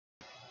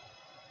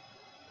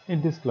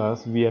In this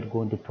class, we are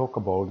going to talk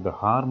about the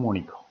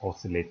harmonic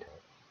oscillator.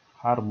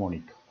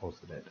 Harmonic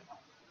oscillator.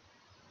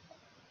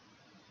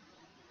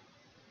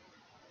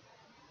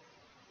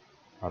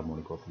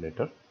 Harmonic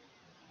oscillator.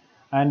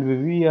 And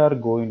we are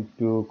going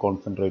to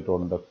concentrate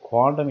on the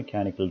quantum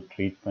mechanical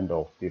treatment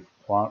of this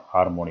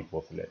harmonic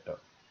oscillator.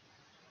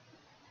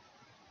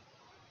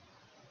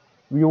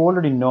 We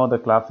already know the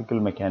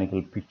classical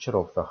mechanical picture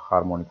of the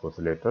harmonic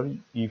oscillator.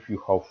 If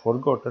you have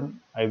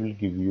forgotten, I will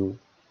give you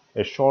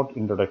a short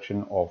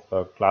introduction of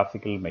the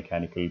classical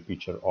mechanical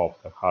picture of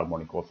the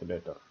harmonic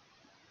oscillator.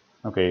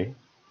 Okay,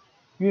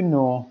 you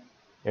know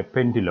a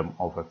pendulum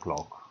of a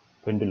clock.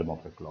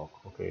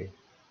 Okay,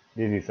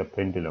 this is a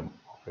pendulum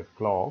of a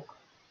clock,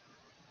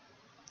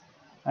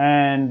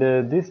 and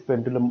this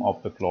pendulum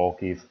of the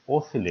clock is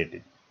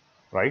oscillating,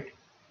 right?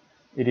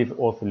 It is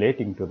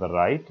oscillating to the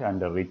right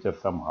and reaches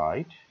some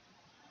height,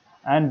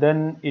 and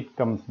then it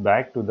comes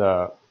back to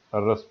the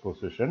rest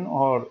position,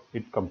 or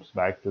it comes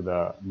back to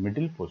the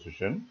middle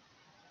position,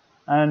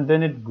 and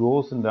then it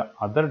goes in the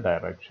other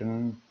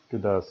direction to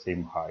the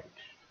same height.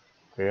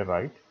 Okay,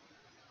 right?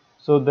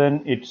 So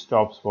then it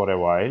stops for a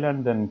while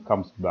and then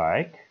comes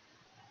back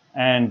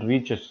and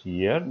reaches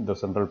here, the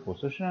central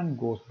position, and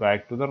goes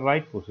back to the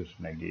right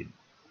position again.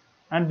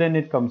 And then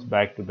it comes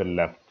back to the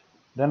left,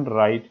 then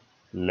right,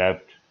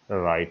 left,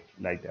 right,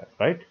 like that,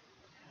 right?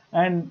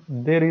 And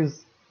there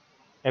is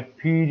a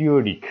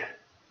periodic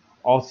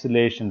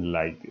oscillation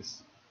like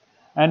this.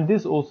 And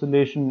this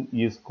oscillation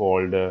is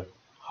called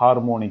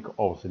harmonic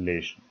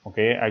oscillation.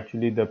 Okay,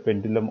 actually the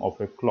pendulum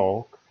of a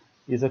clock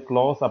is a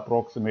close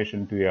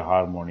approximation to a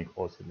harmonic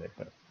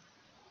oscillator.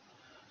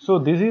 So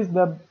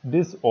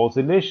this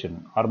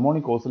oscillation,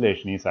 harmonic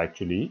oscillation, is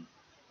actually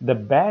the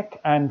back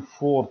and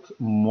forth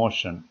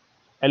motion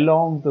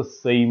along the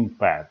same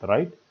path,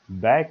 right?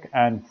 Back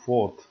and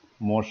forth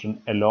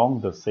motion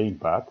along the same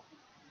path,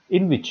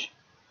 in which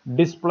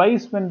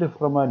displacement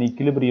from an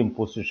equilibrium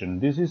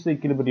position, this is the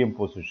equilibrium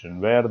position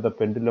where the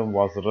pendulum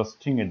was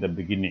resting at the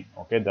beginning,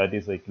 okay, that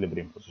is the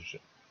equilibrium position.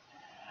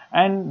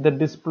 And the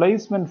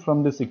displacement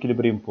from this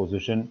equilibrium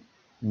position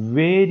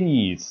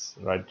varies,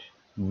 right?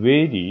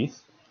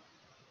 Varies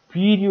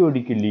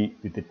periodically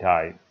with the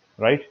time,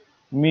 right?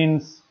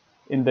 Means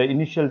in the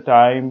initial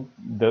time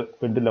the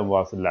pendulum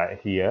was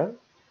here,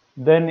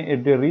 then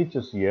it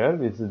reaches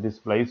here, its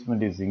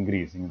displacement is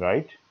increasing,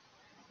 right?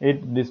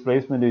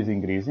 Displacement is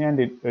increasing, and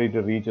it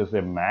reaches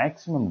a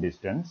maximum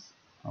distance,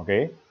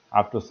 okay,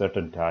 after a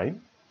certain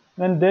time,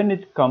 and then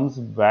it comes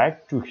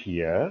back to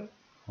here,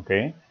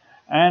 okay,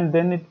 and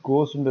then it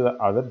goes into the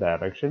other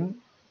direction,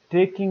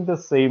 taking the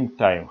same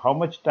time. How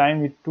much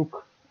time it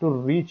took to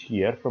reach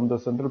here from the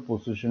central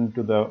position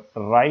to the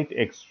right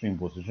extreme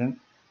position,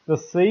 the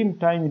same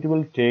time it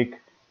will take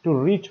to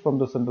reach from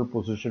the central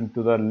position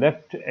to the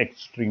left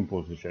extreme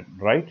position,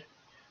 right?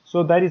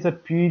 So that is a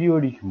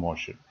periodic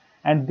motion,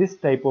 and this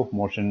type of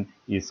motion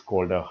is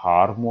called a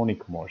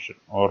harmonic motion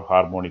or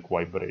harmonic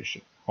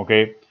vibration.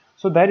 Okay,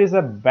 so that is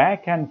a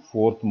back and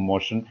forth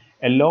motion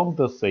along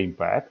the same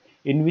path,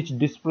 in which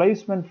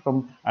displacement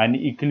from an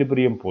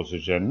equilibrium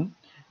position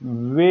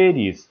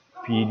varies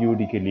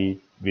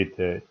periodically with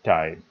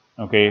time.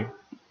 Okay,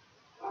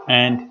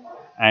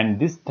 and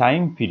this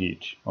time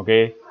period,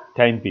 okay,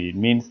 time period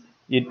means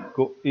it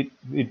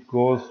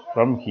goes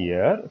from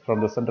here,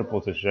 from the center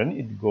position,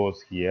 it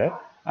goes here,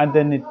 and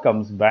then it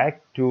comes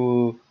back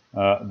to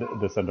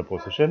the center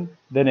position,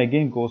 then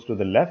again goes to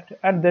the left,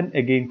 and then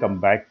again come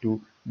back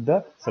to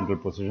the central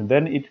position.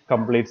 Then it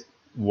completes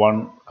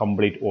one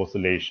complete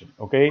oscillation.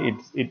 Okay,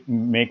 it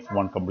makes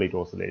one complete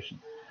oscillation,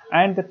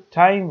 and the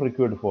time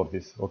required for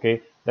this,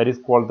 okay, that is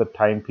called the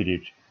time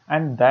period,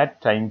 and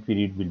that time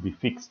period will be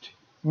fixed.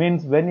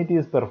 Means when it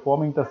is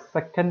performing the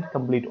second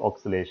complete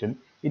oscillation,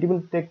 it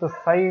will take the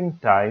same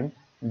time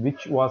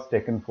which was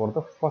taken for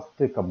the first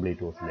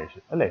complete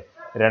oscillation. അല്ലേ,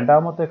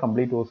 രണ്ടാമത്തെ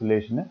complete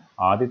ഓസിലേഷന്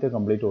ആദ്യത്തെ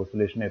complete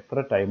oscillation എത്ര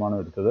ടൈമാണ്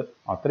എടുത്തത്,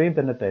 അത്രയും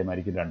തന്നെ time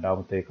ആയിരിക്കും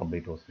രണ്ടാമത്തെ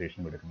കംപ്ലീറ്റ്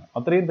ഓസിലേഷനും എടുക്കുന്നത്,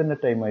 അത്രയും തന്നെ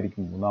ടൈം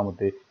ആയിരിക്കും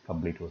മൂന്നാമത്തെ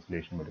കംപ്ലീറ്റ്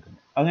ഓസിലേഷനും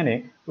എടുക്കുന്നത്. അങ്ങനെ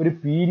ഒരു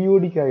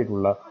പീരിയോഡിക്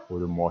ആയിട്ടുള്ള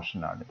ഒരു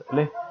മോഷനാണിത്,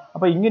 അല്ലേ?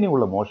 അപ്പോൾ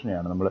ഇങ്ങനെയുള്ള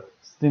മോഷനെയാണ് നമ്മൾ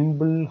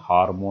സിമ്പിൾ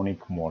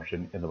ഹാർമോണിക്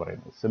മോഷൻ എന്ന്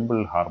പറയുന്നത്. Simple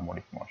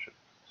harmonic motion,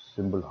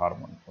 simple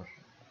harmonic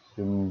motion,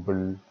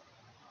 simple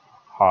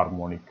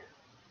harmonic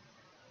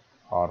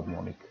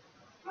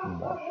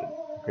motion.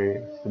 Okay,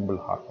 simple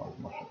harmonic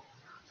motion.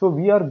 So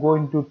we are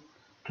going to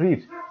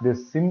treat this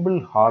simple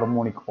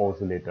harmonic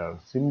oscillator,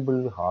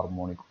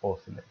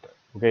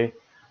 okay,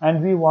 and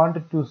we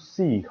wanted to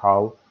see how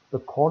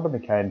the quantum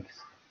mechanics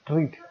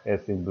treat a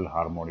simple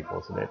harmonic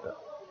oscillator.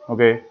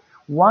 Okay,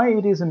 why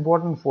it is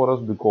important for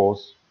us?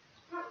 Because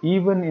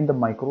even in the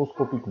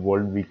microscopic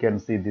world we can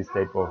see this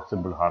type of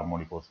simple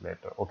harmonic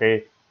oscillator. Okay,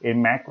 in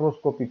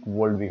macroscopic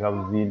world we have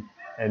seen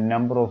a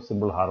number of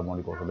simple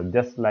harmonic oscillators,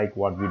 just like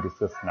what we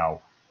discussed now.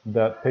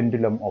 The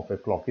pendulum of a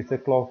clock is a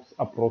clock's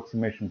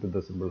approximation to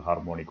the simple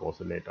harmonic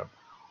oscillator,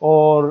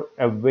 or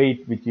a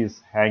weight which is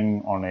hanging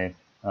on a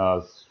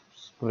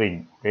spring.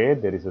 Okay,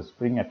 there is a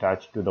spring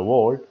attached to the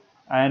wall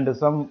and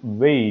some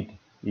weight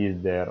is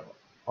there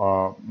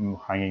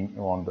hanging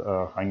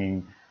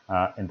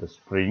in the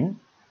spring,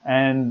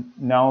 and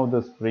now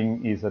the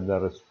spring is at the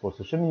rest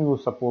position. You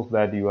suppose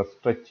that you are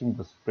stretching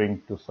the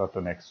spring to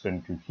certain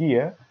extent to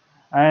here,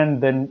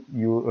 and then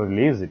you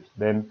release it.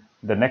 Then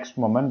the next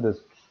moment the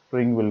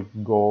spring will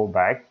go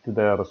back to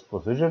the rest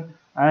position,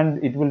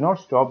 and it will not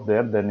stop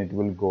there. Then it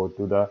will go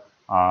to the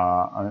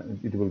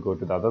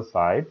other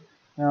side.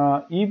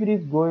 If it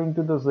is going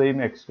to the same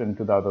extent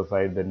to the other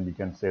side, then we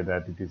can say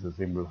that it is a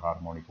simple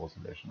harmonic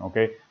oscillation.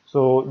 Okay,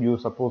 so you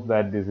suppose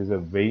that this is a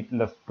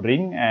weightless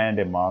spring and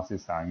a mass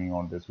is hanging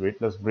on this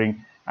weightless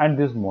spring, and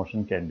this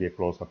motion can be a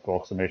close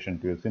approximation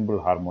to a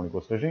simple harmonic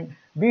oscillation.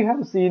 We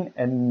have seen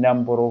a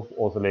number of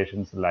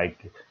oscillations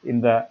like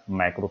in the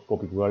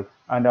microscopic world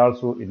and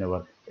also in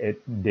our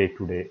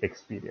day-to-day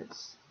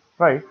experience,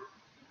 right?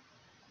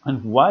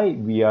 And why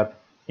we are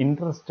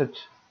interested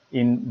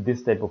in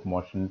this type of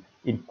motion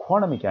in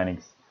quantum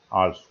mechanics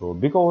also,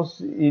 because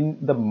in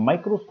the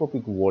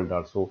microscopic world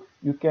also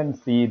you can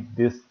see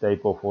this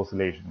type of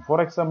oscillation.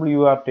 For example,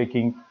 you are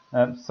taking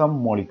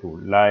some molecule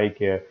like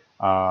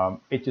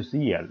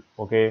HCl,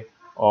 okay,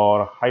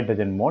 or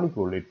hydrogen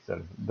molecule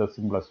itself, the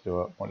simplest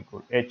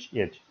molecule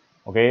HH.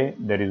 Okay,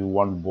 there is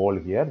one ball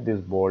here. This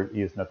ball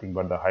is nothing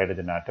but the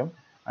hydrogen atom,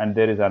 and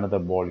there is another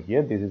ball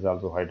here. This is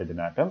also hydrogen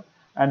atom,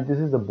 and this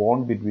is the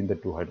bond between the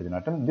two hydrogen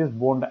atoms. This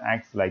bond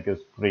acts like a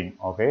spring.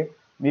 Okay,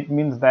 it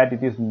means that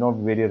it is not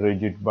very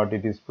rigid, but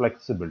it is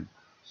flexible.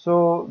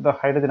 So the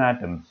hydrogen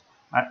atoms,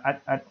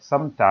 at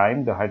some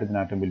time the hydrogen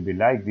atom will be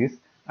like this,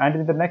 and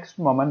in the next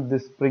moment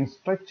this spring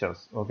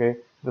stretches. Okay,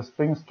 the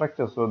spring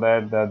stretches so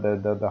that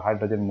the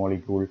hydrogen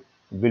molecule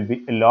will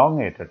be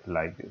elongated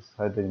like this.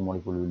 Hydrogen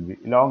molecule will be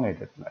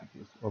elongated like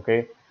this.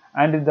 Okay,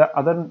 and in the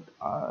other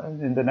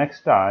in the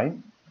next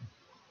time,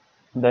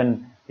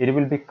 then it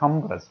will be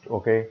compressed.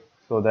 Okay,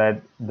 so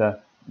that the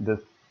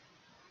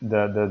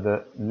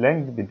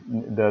length,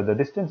 the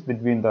distance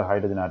between the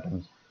hydrogen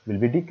atoms will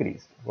be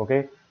decreased.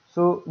 Okay,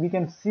 so we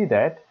can see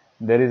that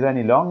there is an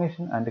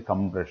elongation and a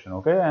compression.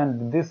 Okay,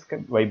 and this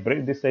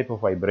type of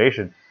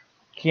vibration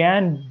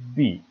can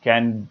be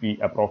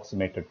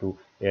approximated to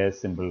a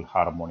simple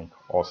harmonic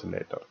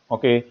oscillator.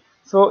 Okay,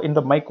 so in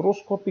the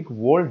microscopic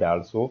world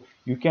also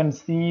you can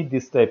see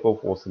this type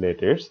of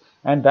oscillators,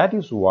 and that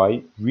is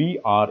why we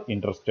are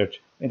interested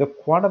in the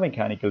quantum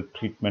mechanical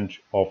treatment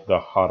of the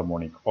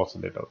harmonic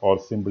oscillator or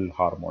simple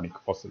harmonic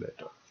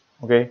oscillator.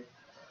 Okay,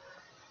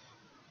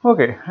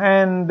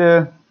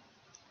 and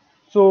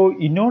so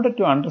in order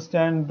to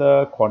understand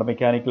the quantum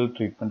mechanical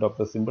treatment of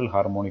the simple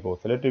harmonic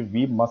oscillator,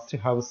 we must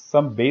have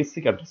some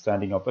basic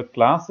understanding of the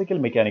classical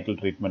mechanical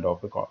treatment of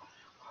the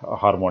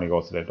harmonic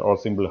oscillator or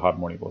simple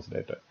harmonic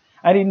oscillator.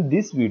 And in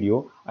this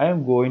video, I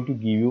am going to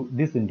give you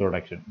this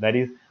introduction, that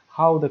is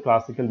how the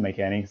classical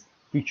mechanics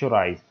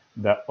picturize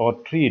or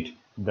treat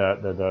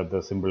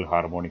the simple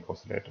harmonic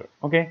oscillator.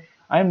 Okay,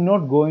 I am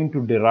not going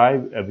to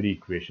derive every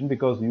equation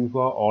because you have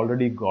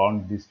already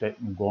gone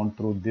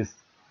through this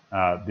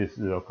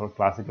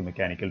classical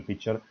mechanical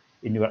picture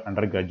in your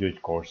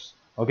undergraduate course.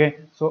 Okay,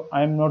 so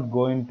I am not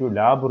going to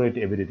elaborate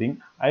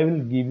everything. I will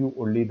give you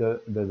only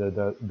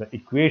the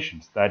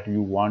equations that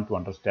you want to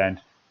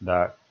understand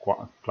the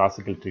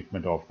classical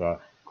treatment of the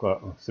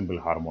simple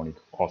harmonic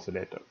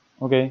oscillator.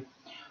 Okay,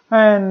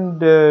 and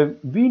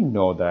we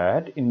know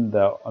that in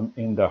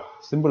the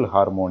simple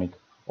harmonic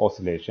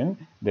oscillation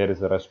there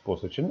is a rest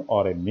position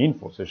or a mean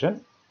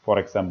position. For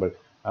example,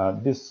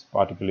 this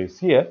particle is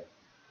here,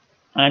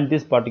 and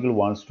this particle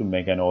wants to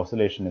make an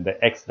oscillation in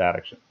the x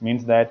direction.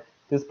 Means that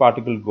this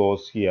particle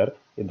goes here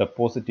in the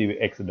positive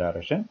x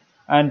direction,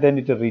 and then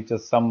it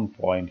reaches some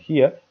point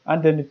here,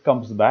 and then it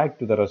comes back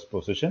to the rest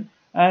position,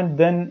 and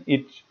then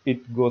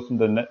it goes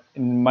in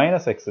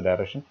minus x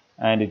direction,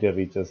 and it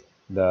reaches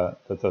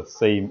the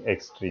same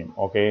extreme.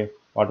 Okay,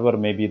 whatever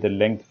may be the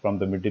length from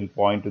the middle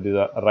point to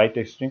the right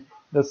extreme,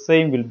 the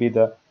same will be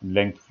the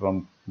length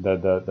from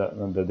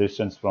the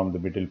distance from the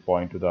middle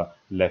point to the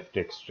left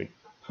extreme.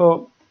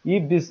 So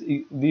if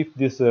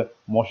this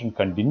motion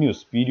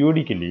continues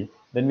periodically,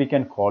 then we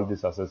can call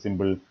this as a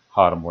simple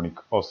harmonic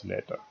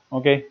oscillator.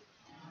 Okay,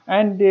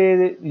 and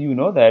you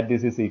know that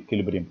this is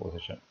equilibrium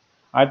position.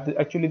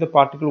 Actually, the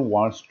particle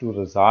wants to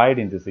reside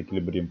in this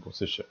equilibrium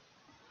position,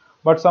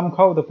 but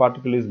somehow the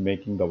particle is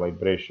making the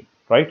vibration,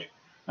 right?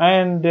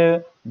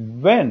 And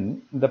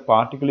when the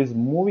particle is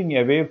moving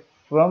away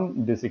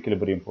from this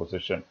equilibrium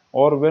position,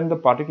 or when the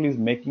particle is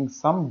making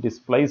some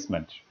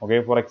displacement,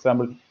 okay, for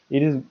example,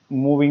 it is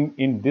moving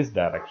in this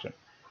direction,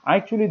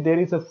 actually there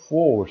is a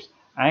force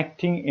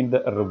acting in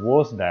the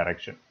reverse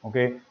direction,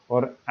 okay,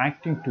 or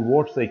acting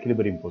towards the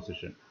equilibrium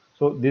position.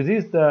 So this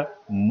is the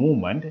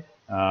movement,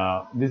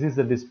 this is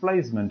the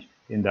displacement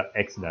in the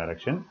x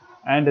direction,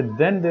 and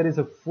then there is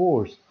a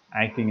force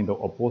acting in the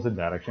opposite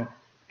direction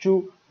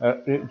to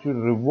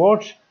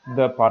revert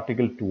the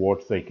particle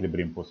towards the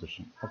equilibrium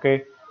position.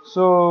 Okay,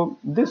 so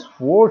this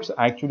force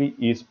actually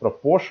is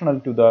proportional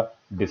to the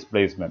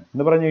displacement.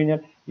 എന്ന് പറഞ്ഞു കഴിഞ്ഞാൽ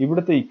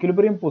ഇവിടുത്തെ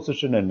equilibrium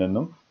പൊസിഷനിൽ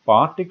നിന്നും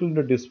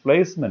പാർട്ടിക്കിളിന്റെ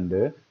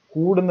displacement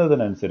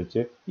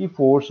കൂടുന്നതിനനുസരിച്ച് ഈ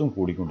ഫോഴ്സും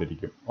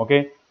കൂടിക്കൊണ്ടിരിക്കും. Okay,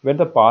 when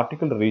the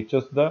particle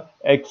reaches the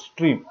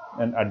extreme,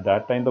 and at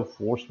that time the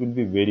force will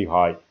be very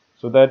high,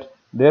 so that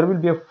there will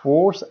be a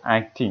force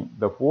acting,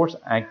 the force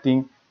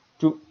acting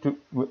to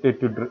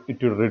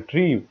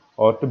retrieve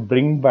or to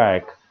bring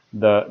back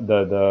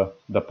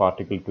the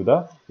particle to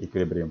the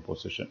equilibrium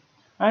position.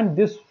 And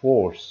this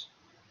force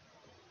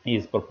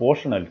is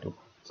proportional to,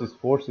 this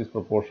force is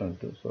proportional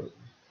to, sorry,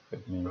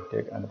 let me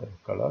take another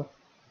color.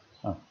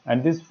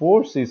 And this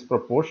force is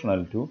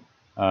proportional to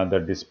the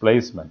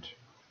displacement,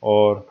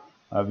 or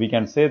we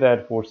can say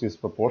that force is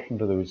proportional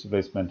to the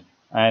displacement,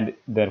 and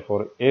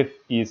therefore F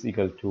is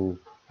equal to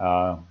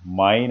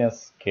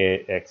minus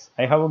kx.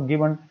 I have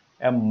given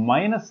a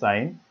minus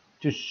sign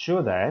to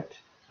show that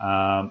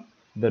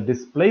the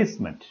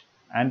displacement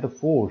and the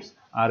force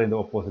are in the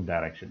opposite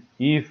direction.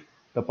 If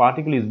the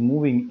particle is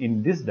moving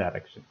in this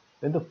direction,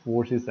 then the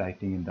force is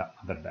acting in the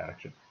other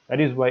direction. That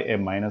is why a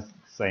minus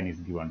sign is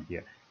given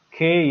here.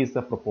 K is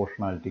the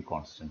proportionality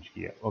constant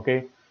here.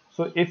 Okay,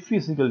 so F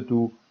is equal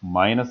to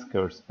minus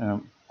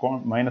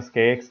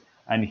kx,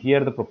 and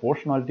here the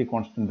proportionality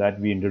constant that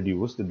we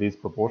introduced, this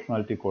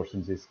proportionality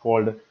constant is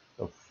called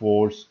the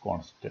force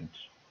constant.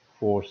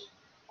 Force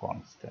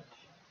constant.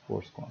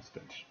 Force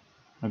constant.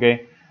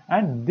 Okay,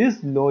 and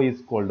this law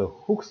is called the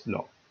Hooke's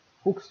law.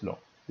 Hooke's law.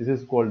 This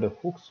is called the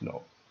Hooke's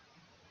law.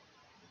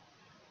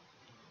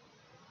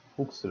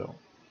 Hooke's law.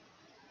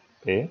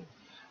 Okay,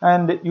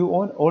 and you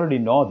already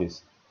know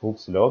this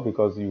Hooke's law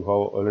because you have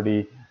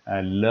already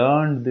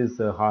learned this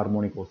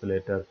harmonic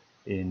oscillator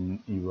in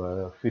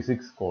your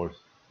physics course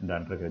in the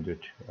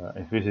undergraduate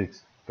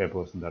physics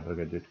papers in the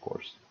undergraduate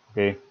course.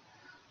 Okay,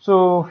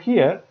 so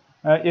here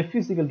F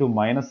is equal to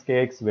minus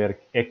kx, where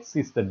x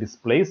is the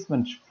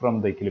displacement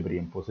from the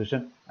equilibrium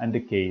position and the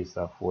k is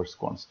the force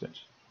constant.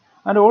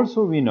 And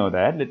also we know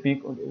that, let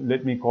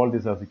me call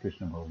this as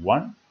equation number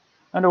 1.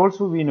 And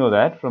also we know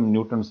that from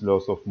Newton's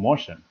laws of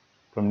motion,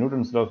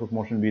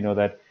 we know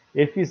that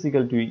F is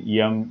equal to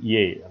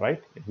ma,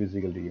 right? F is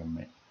equal to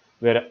ma,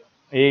 where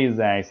a is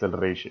the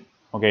acceleration.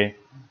 Okay,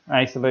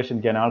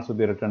 acceleration can also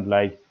be written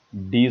like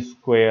d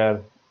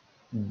square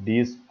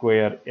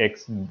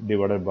x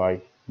divided by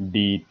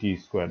dt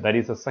square. That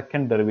is the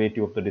second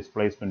derivative of the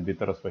displacement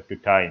with respect to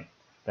time.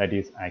 That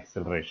is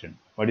acceleration.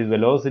 What is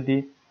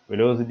velocity?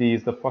 Velocity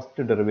is the first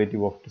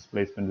derivative of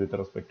displacement with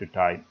respect to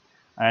time,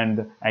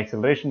 and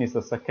acceleration is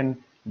the second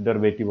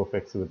derivative of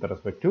x with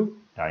respect to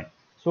time.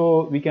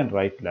 So we can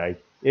write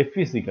like F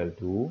is equal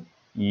to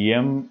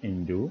m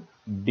into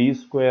d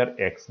square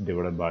x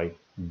divided by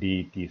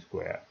dt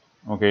square.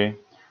 Okay,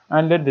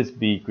 and let this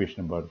be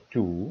equation number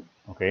 2.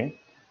 Okay,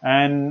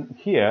 and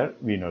here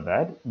we know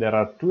that there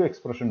are two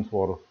expressions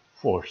for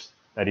force,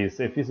 that is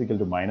F is equal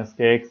to minus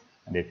kx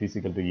and F is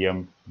equal to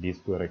m d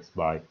square x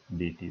by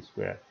dt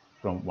square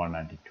from 1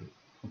 and 2.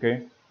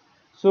 Okay,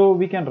 so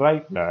we can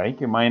write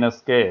like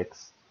minus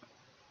kx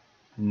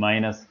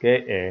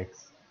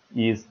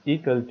is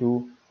equal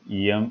to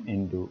m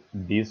into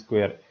d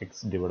square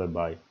x divided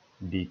by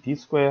dt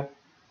square,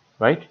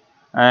 right?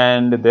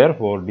 And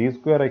therefore d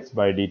square x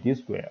by dt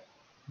square,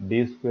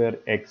 d square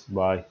x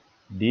by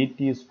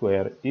dt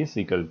square is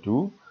equal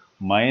to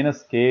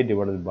minus k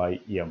divided by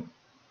m,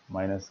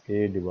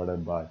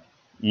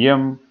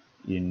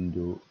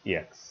 into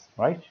x,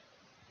 right?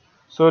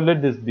 So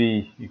let this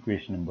be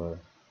equation number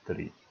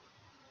 3.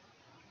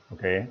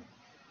 Okay,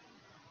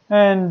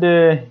 and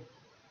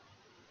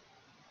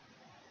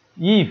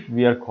if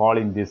we are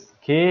calling this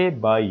k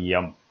by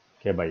m,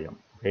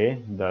 okay,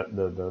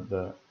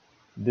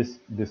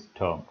 this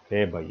term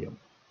k by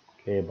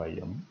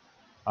m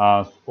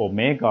as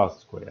omega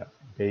square.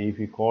 Okay, if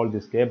we call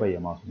this k by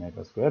m as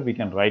omega square, we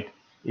can write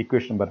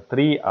equation number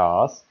 3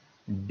 as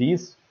d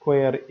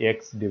square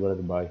x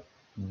divided by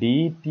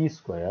dt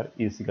square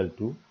is equal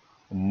to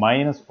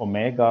minus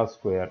omega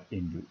square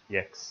into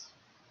x.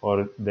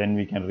 Or then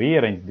we can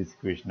rearrange this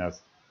equation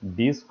as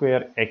d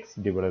square x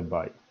divided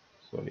by,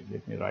 sorry,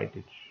 let me write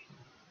it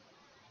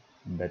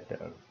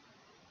better,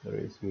 the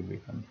rest will be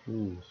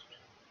confused.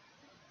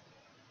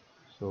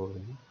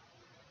 Sorry.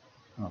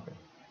 Okay,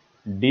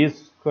 d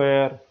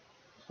square,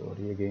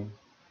 sorry again,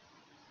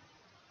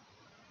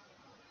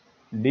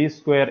 d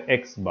square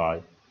x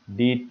by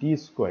dt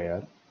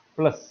square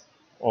plus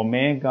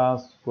omega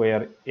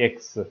square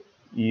x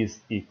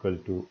is equal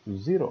to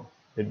 0.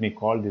 Let me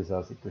call this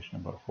as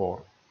equation number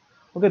 4.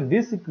 Okay,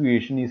 this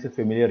equation is a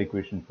familiar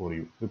equation for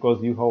you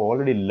because you have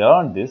already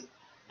learned this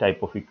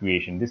type of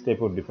equation, this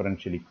type of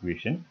differential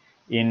equation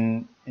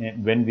in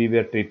when we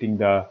were treating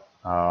the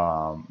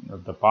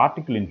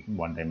particle in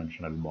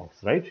one-dimensional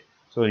box, right?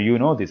 So you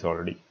know this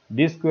already.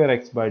 D square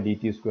x by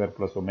dt square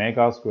plus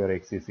omega square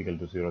x is equal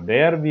to 0.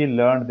 There we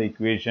learned the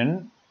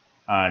equation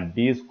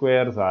d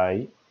square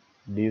I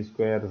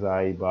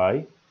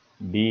by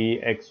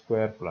dx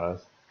square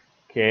plus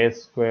k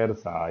square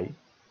I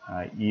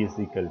is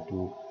equal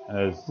to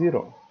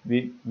 0.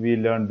 We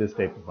learned this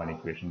type of an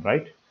equation,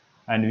 right?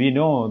 And we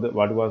know that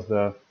what was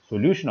the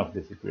solution of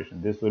this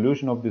equation. The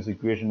solution of this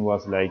equation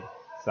was like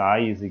psi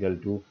is equal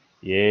to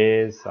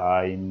a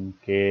sin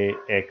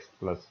kx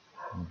plus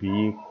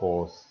b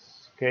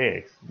cos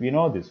kx. We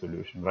know this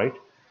solution, right?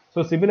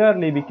 So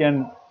similarly, we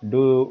can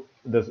do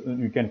this.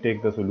 We can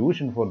take the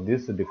solution for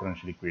this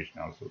differential equation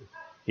also.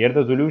 Here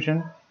the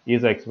solution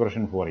is the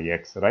expression for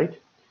x, right?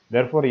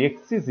 Therefore,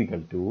 x is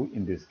equal to,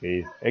 in this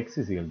case, x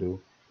is equal to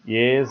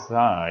a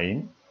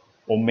sine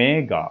uh,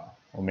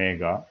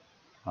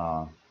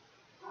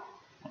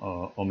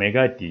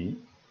 omega t,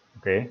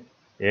 okay,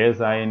 a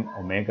sine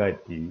omega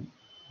t,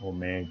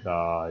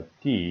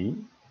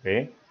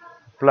 okay,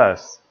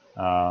 plus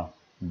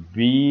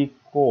b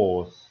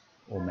cos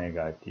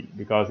omega t,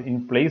 because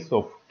in place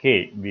of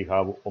k we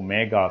have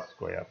omega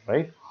square,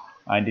 right?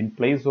 And in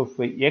place of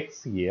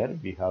x here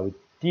we have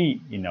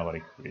t in our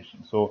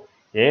equation. So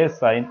a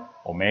sine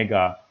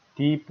omega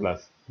t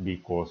plus b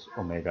cos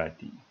omega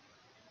t.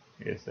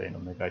 A sine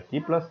omega t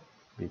plus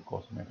b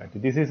cos omega t.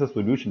 This is a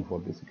solution for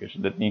this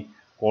equation. Let me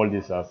call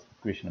this as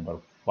equation number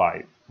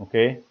 5.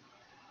 Okay,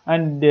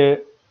 and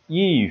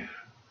if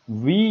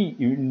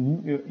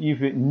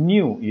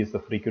nu is the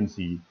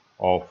frequency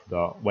of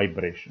the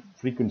vibration,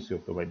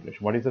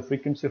 what is the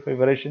frequency of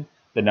vibration?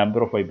 The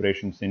number of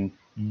vibrations in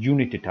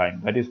unit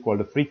time, that is called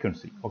the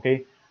frequency.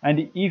 Okay,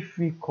 and if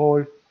we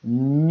call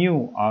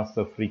nu as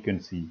the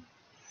frequency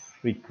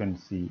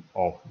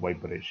of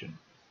vibration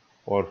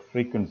or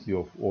frequency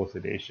of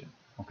oscillation,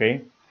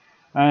 okay,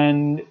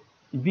 and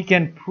we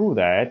can prove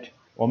that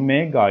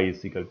omega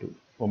is equal to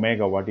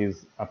omega, what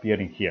is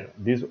appearing here,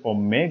 this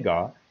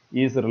omega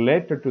is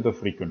related to the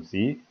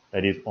frequency,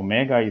 that is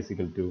omega is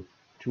equal to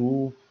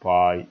 2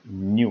 pi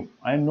nu.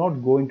 I am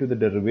not going to the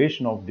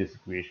derivation of this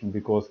equation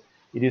because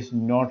it is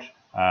not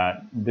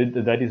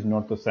that is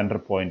not the center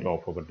point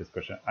of our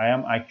discussion. I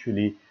am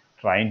actually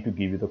trying to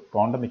give you the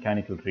quantum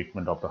mechanical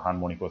treatment of the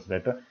harmonic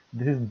oscillator.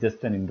 This is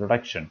just an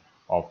introduction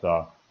of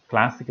the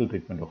classical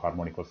treatment of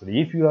harmonic oscillator.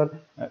 If you are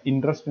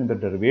interested in the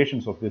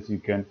derivations of this, you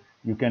can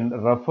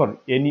refer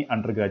any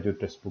undergraduate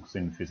textbooks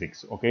in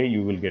physics. Okay,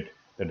 you will get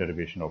the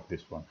derivation of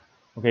this one.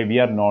 Okay, we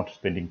are not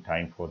spending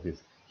time for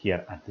this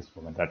here at this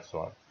moment, that's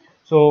all.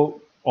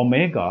 So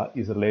omega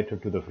is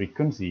related to the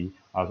frequency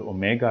as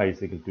omega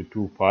is equal to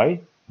 2 pi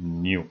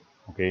nu.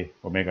 Okay,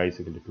 omega is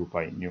equal to 2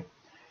 pi nu,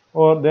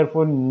 or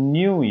therefore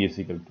nu is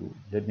equal to,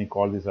 let me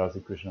call this as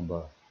equation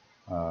number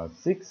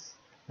 6.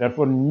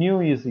 Therefore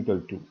nu is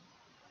equal to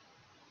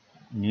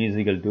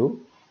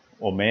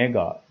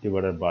omega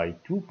divided by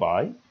 2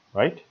 pi,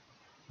 right?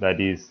 That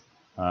is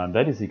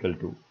equal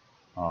to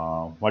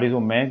what is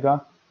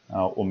omega?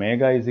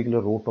 Omega is equal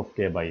to root of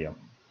k by m,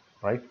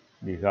 right?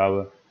 We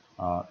have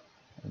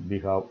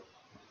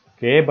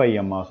k by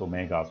m as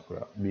omega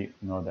square. We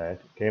know that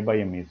k by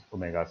m is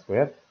omega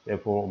square.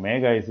 Therefore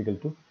omega is equal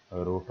to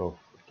root of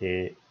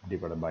k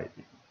divided by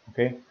b.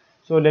 Okay,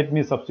 so let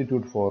me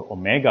substitute for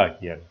omega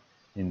here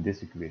in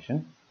this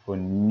equation. So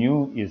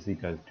nu is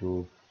equal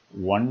to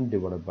 1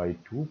 divided by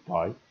 2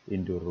 pi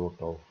into root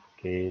of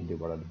k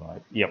divided by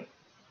m.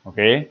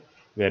 Okay,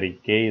 where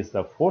k is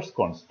the force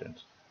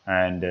constant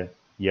and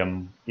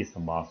m is the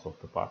mass of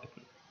the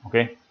particle.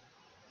 Okay,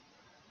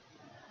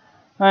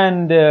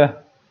 and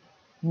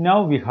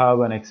now we have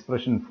an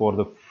expression for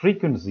the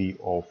frequency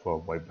of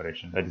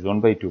vibration, that is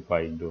 1 by 2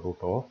 pi into root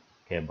of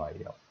k by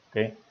m.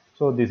 Okay,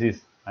 so this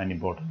is an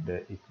important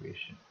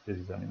equation.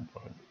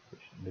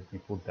 Let me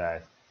put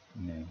that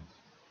in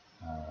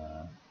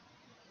a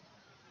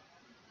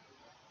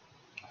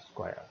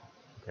square,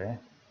 okay,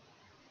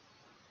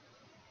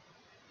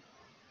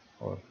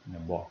 or in a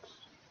box.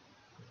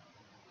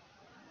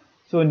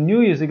 So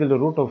nu is equal to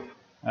root of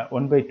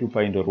 1 by 2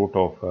 pi into root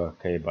of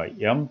k by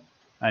m,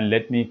 and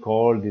let me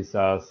call this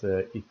as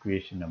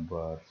equation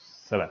number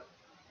 7.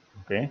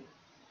 Okay,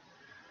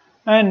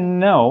 and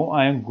now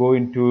I am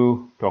going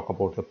to talk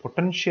about the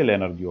potential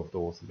energy of the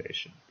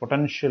oscillation.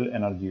 Potential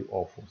energy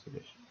of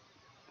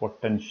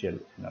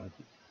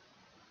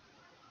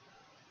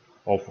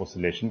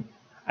oscillation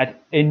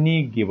at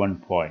any given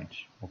point.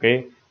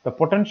 Okay, the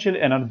potential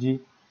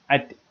energy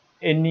at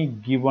any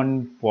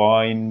given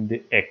point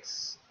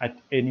x,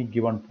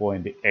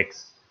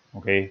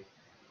 okay,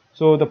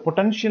 so the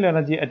potential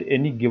energy at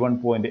any given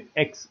point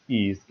x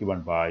is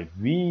given by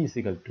V is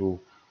equal to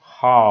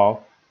half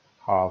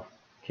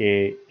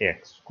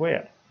kx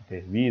square.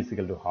 Okay, V is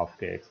equal to half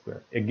kx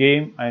square.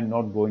 Again, I am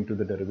not going to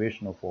the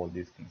derivation of all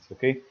these things.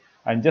 Okay,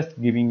 I'm just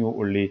giving you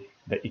only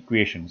the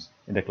equations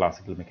in the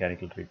classical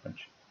mechanical treatment,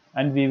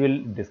 and we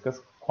will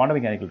discuss quantum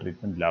mechanical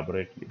treatment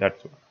elaborately.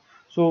 That's all.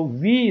 So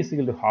V is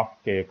equal to half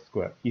kx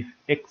square if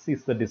x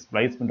is the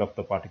displacement of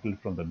the particle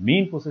from the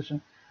mean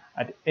position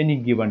at any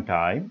given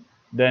time,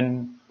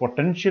 then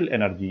potential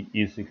energy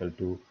is equal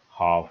to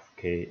half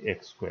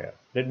kx square.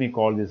 Let me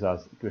call this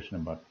as equation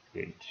number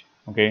 8.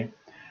 Okay,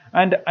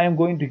 and I am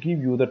going to give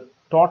you the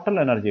total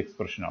energy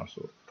expression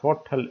also.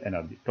 Total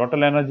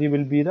energy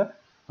will be the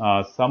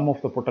sum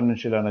of the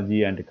potential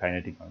energy and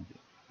kinetic energy,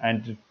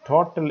 and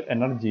total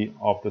energy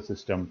of the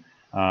system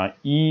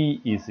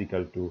E is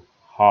equal to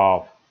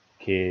half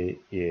Ka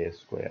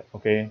square.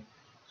 Okay,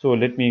 so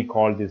let me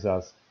call this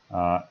as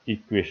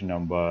equation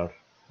number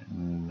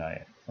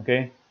 9.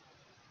 Okay,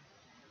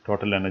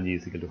 total energy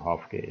is equal to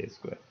half Ka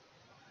square.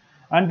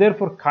 And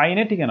therefore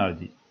kinetic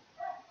energy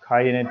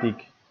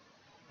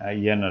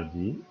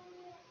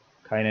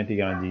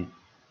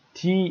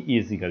T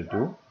is equal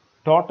to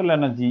total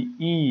energy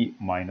E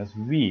minus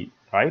V,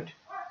 right?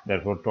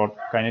 Therefore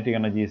kinetic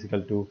energy is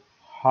equal to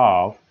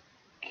half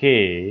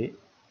K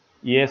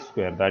A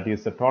square, that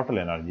is the total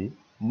energy,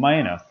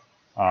 minus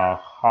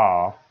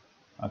half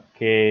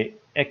K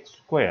X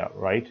square,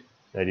 right?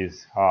 That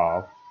is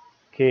half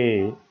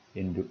K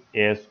into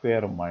A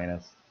square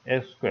minus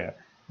S square.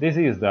 This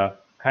is the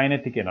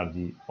kinetic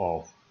energy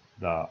of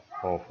the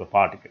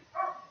particle,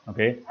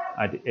 okay,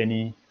 at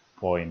any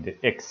point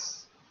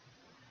X.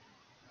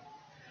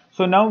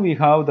 So now we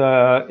have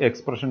the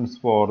expressions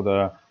for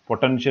the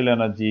potential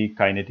energy,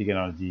 kinetic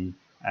energy,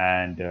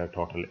 and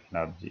total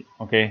energy,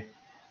 okay.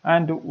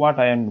 And what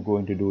I am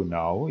going to do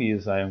now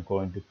is I am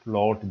going to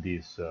plot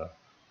this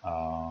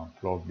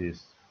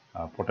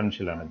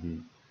potential energy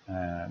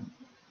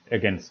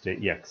against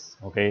X,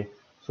 okay.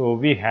 So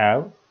we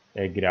have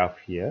a graph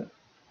here.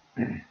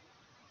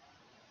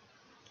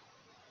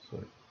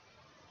 Sorry.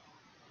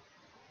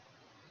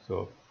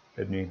 So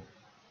let me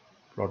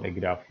plot a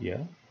graph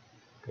here,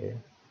 okay.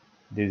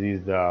 This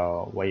is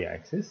the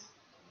y-axis,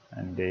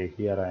 and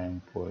here I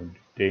am going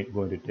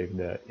to take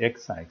the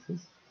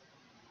x-axis,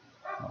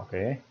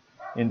 okay.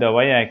 In the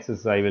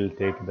y-axis I will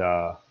take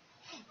the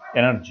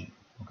energy,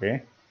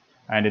 okay,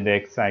 and in the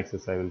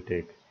x-axis I will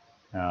take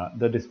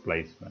the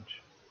displacement.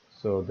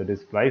 So the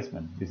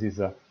displacement, this is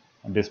a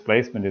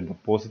displacement in the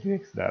positive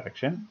x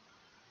direction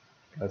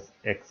plus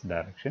x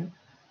direction,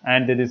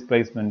 and the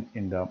displacement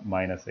in the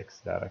minus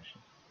x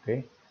direction,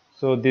 okay.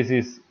 So this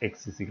is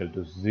x is equal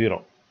to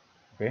 0,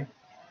 okay.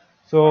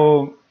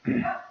 So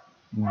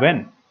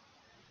when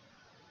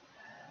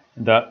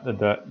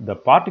the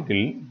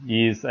particle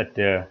is at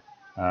the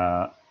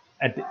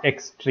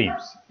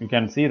extremes, you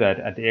can see that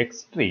at the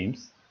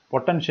extremes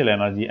potential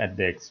energy at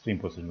the extreme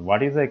position.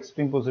 What is the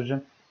extreme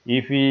position?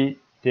 If we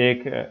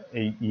take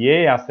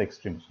A as the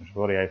extreme position,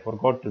 sorry, I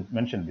forgot to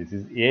mention this,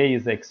 is A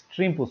is the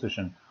extreme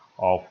position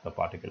of the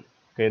particle,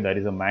 okay. That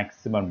is a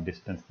maximum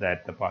distance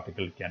that the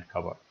particle can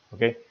cover,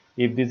 okay.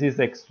 If this is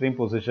the extreme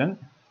position,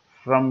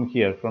 from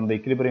here, from the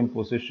equilibrium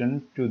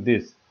position to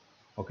this,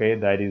 okay,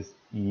 that is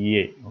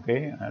EA,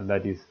 okay, and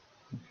that is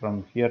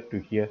from here to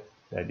here,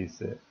 that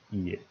is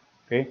EA,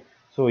 okay.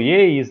 So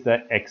A is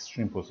the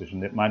extreme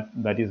position,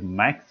 that is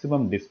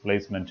maximum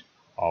displacement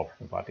of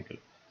the particle.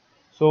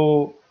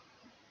 So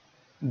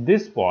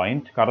this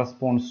point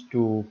corresponds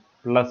to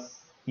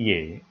plus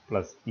A,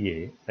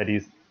 that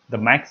is the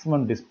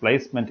maximum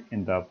displacement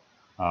in the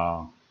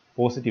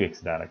positive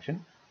x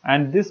direction,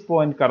 and this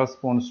point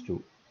corresponds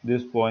to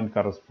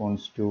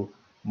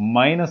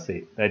minus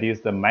A, that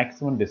is the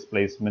maximum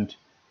displacement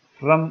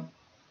from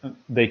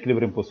the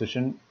equilibrium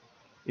position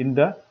in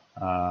the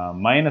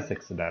minus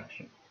x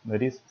direction,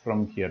 that is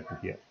from here to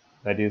here,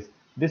 that is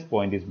this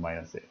point is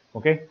minus A,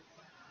 okay.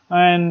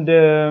 And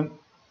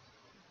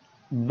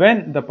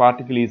when the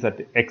particle is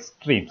at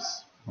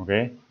extremes,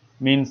 okay,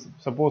 means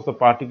suppose the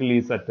particle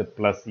is at the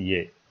plus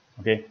A,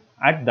 okay,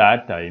 at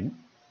that time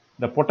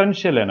the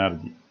potential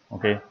energy,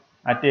 okay,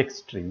 at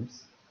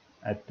extremes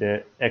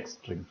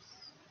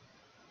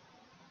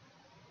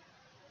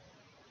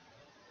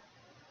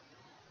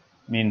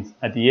means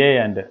at A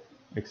and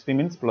extreme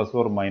means plus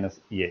or minus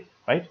A,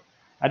 right?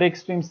 At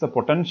extremes the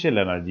potential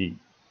energy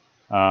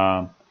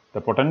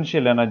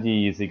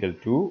is equal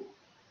to,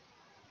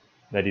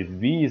 that is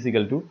V is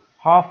equal to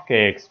half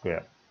kx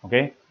square,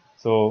 okay.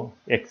 So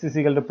x is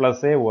equal to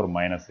plus A or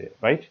minus A,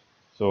 right?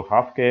 So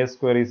half kx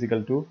square is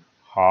equal to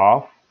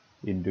half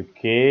into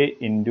k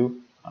into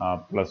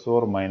plus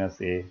or minus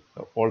A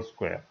the whole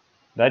square,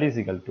 that is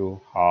equal to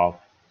half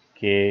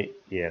k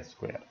A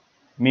square.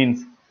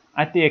 Means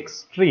at the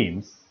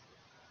extremes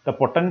the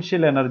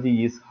potential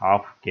energy is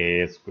half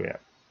k square.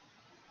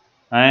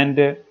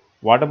 And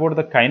what about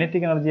the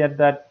kinetic energy at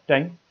that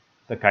time?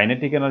 The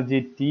kinetic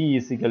energy T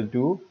is equal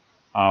to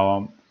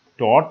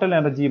total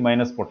energy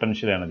minus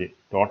potential energy.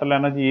 Total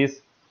energy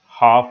is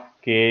half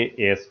k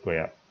A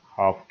square,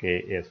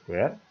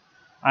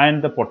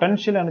 and the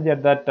potential energy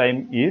at that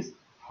time is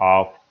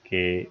half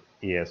k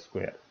A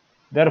square.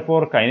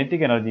 Therefore,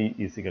 kinetic energy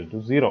is equal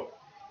to 0.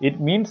 It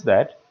means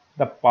that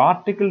the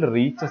particle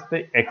reaches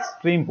the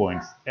extreme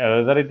points,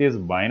 whether it is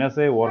minus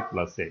A or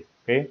plus A,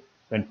 okay.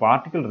 When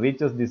particle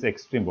reaches this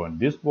extreme point,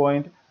 this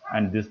point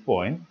and this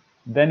point,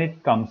 then it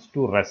comes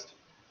to rest.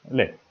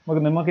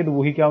 നമുക്ക് ഇത്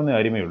ഊഹിക്കാവുന്ന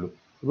കാര്യമേ ഉള്ളൂ.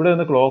 ഇവിടെ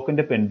നിന്ന്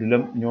ക്ലോക്കിന്റെ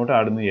pendulum ഇങ്ങോട്ട്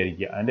ആടുന്നു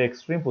വിചാരിക്കുക, അതിന്റെ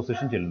എക്സ്ട്രീം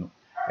പൊസിഷൻ ചെല്ലുന്നു.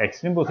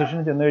 എക്സ്ട്രീം പൊസിഷൻ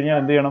ചെന്ന് കഴിഞ്ഞാൽ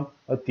എന്ത് ചെയ്യണം?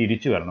 അത്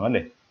തിരിച്ചു വരണം,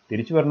 അല്ലേ?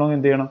 തിരിച്ചു വരണമെങ്കിൽ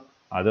എന്ത് ചെയ്യണം?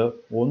 അത്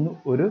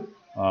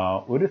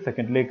ഒരു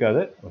സെക്കൻഡിലേക്ക്,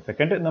 അത്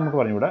സെക്കൻഡ് നമുക്ക്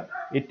പറഞ്ഞുകൂടാ,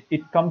 it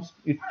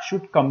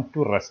should come to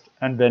rest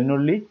and then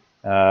only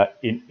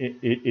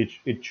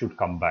it should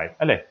come back,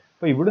 അല്ലേ?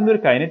 അപ്പോൾ ഇവിടുന്ന്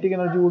ഒരു കൈനറ്റിക്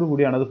എനർജിയോട്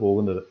കൂടിയാണ് അത്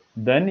പോകുന്നത്.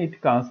 then it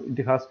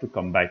has to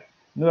come back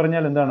എന്ന്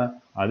പറഞ്ഞാൽ എന്താണ്?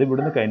 അത്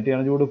ഇവിടുന്ന് കൈനറ്റിക്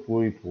എനർജിയോട്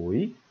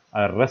പോയി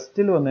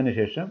റെസ്റ്റിൽ വന്നതിന്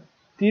ശേഷം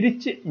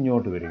തിരിച്ച്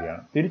ഇങ്ങോട്ട്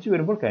വരികയാണ്. തിരിച്ചു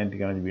വരുമ്പോൾ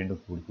കൈനറ്റിക് എനർജി വീണ്ടും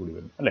കൂടി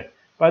വരും, അല്ലേ?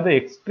 അപ്പോൾ അത്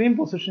എക്സ്ട്രീം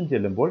പൊസിഷൻ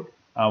ചെല്ലുമ്പോൾ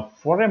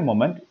four A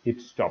moment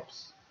it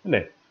stops,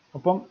 അല്ലേ?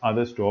 അപ്പം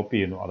അത് സ്റ്റോപ്പ്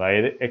ചെയ്യുന്നു.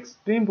 അതായത്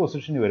എക്സ്ട്രീം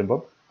പൊസിഷനിൽ വരുമ്പോൾ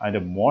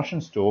അതിൻ്റെ മോഷൻ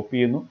സ്റ്റോപ്പ്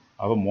ചെയ്യുന്നു.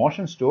 അപ്പോൾ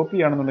മോഷൻ സ്റ്റോപ്പ്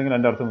ചെയ്യുകയാണെന്നുണ്ടെങ്കിൽ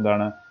അതിൻ്റെ അർത്ഥം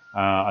എന്താണ്?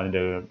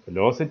 അതിൻ്റെ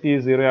വെലോസിറ്റി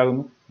സീറോ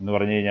ആകുന്നു എന്ന്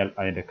പറഞ്ഞു കഴിഞ്ഞാൽ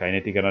അതിൻ്റെ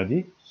കൈനറ്റിക് എനർജി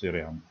സീറോ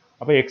ആകുന്നു.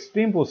 അപ്പോൾ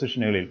എക്സ്ട്രീം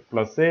പൊസിഷനുകളിൽ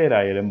പ്ലസ്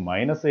എയിലായാലും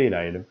മൈനസ്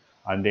എയിലായാലും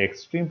അതിൻ്റെ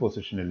എക്സ്ട്രീം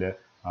പൊസിഷനിൽ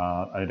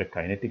അതിൻ്റെ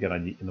കൈനറ്റിക്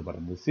എനർജി എന്ന്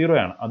പറയുന്നത് സീറോ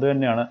ആണ്. അത്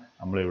തന്നെയാണ്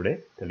നമ്മളിവിടെ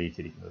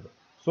തെളിയിച്ചിരിക്കുന്നത്.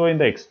 So in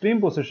the extreme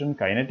position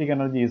kinetic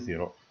energy is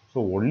zero. So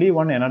only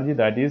one energy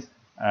that is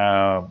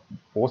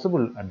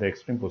possible at the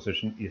extreme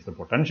position is the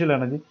potential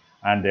energy,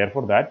 and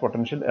therefore that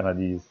potential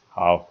energy is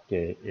half k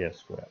a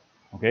square.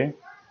 Okay.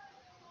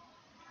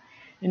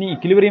 In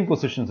equilibrium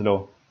positions law,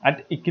 at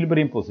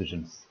equilibrium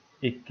positions.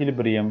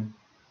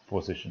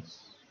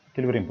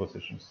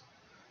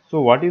 So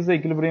what is the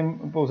equilibrium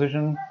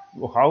position?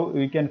 How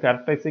we can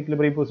characterize the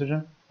equilibrium position?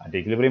 At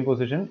equilibrium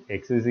position,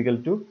 x is equal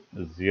to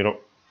 0.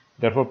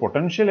 Therefore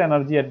potential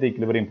energy at the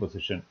equilibrium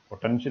position,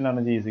 potential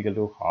energy is equal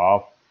to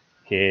half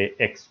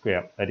kx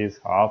square, that is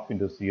half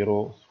into 0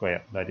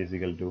 square, that is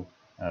equal to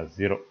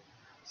 0.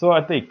 So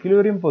at the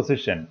equilibrium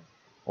position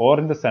or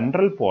in the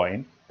central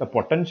point, the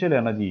potential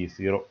energy is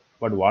 0.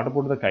 But what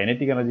about the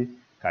kinetic energy?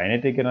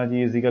 Kinetic energy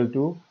is equal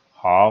to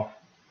half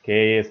ka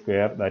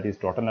square, that is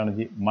total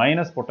energy,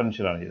 minus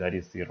potential energy, that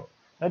is 0,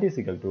 that is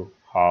equal to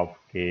half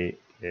ka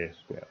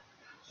square.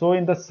 So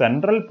in the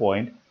central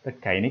point, the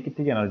kinetic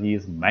energy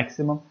is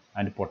maximum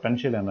and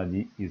potential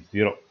energy is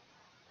 0.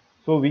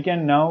 So we can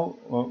now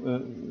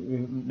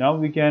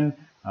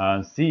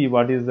see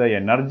what is the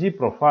energy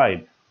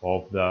profile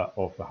of the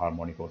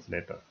harmonic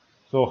oscillator.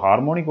 So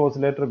harmonic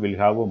oscillator will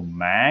have a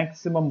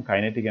maximum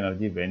kinetic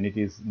energy when it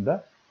is in the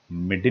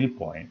middle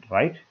point,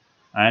 right?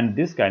 And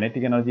this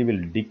kinetic energy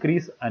will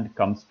decrease and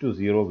comes to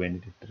 0 when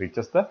it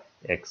reaches the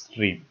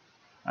extreme,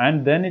 and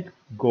then it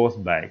goes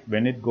back.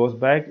 When it goes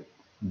back,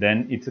 then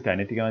its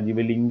kinetic energy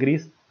will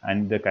increase, and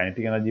the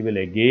kinetic energy will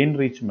again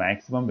reach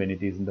maximum when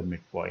it is in the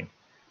midpoint.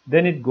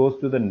 Then it goes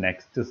to the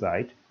next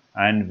side,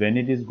 and when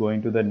it is going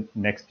to the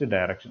next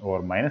direction or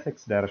minus x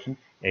direction,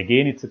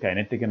 again its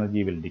kinetic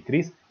energy will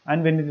decrease, and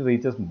when it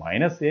reaches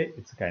minus a,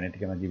 its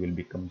kinetic energy will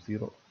become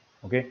 0.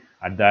 Okay,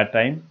 at that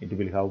time it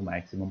will have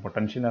maximum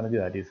potential energy,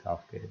 that is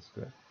half k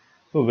square.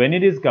 So when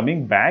it is coming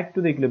back to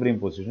the equilibrium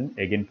position,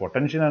 again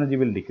potential energy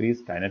will decrease,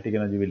 kinetic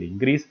energy will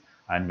increase,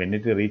 and when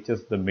it reaches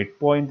the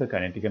midpoint, the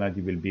kinetic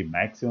energy will be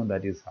maximum,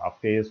 that is half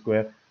k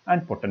square,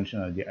 and potential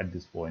energy at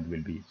this point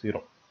will be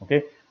 0. Okay,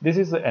 this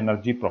is the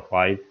energy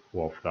profile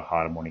of the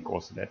harmonic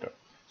oscillator.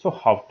 So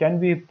how can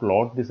we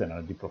plot this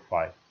energy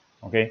profile?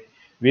 Okay,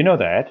 we know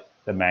that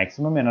the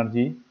maximum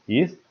energy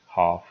is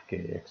half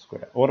kx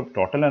square, or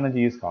total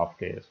energy is half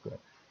k square.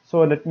 So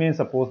let me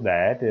suppose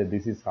that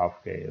this is half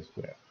k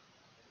square.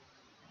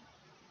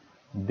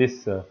 This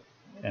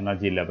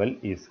energy level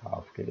is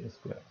half k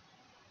square.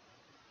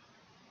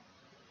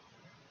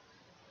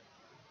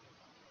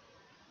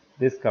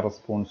 This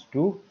corresponds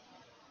to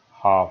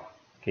half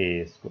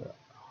k square,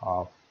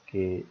 half k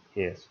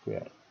a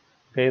square.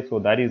 Okay, so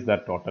that is the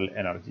total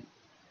energy.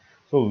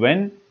 So when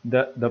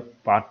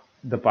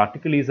the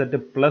particle is at a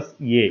plus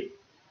a,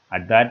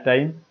 at that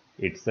time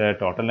its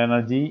total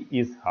energy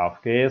is half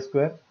k a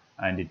square,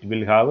 and it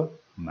will have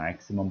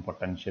maximum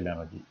potential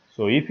energy.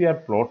 So if you are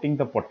plotting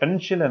the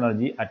potential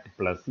energy at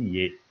plus a,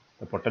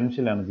 the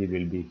potential energy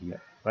will be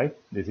here, right?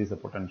 This is the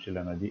potential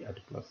energy at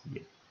plus a.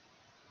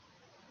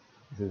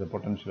 This is the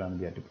potential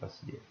energy at plus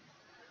a.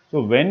 So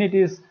when it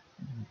is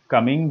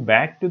coming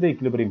back to the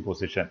equilibrium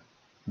position,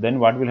 then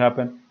what will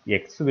happen?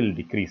 X will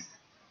decrease.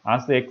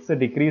 As the x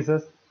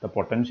decreases, the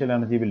potential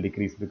energy will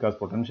decrease, because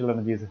potential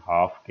energy is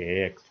half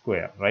kx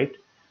square, right?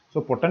 So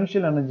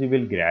potential energy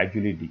will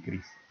gradually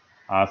decrease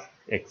as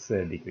x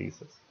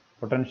decreases.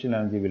 Potential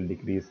energy will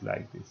decrease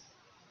like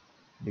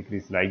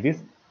this,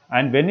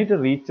 and when it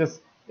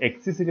reaches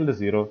x is equal to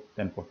 0,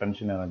 then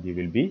potential energy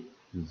will be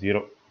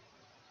 0.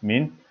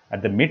 Means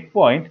at the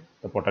midpoint,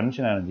 the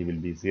potential energy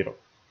will be 0.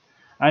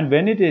 And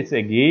when it is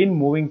again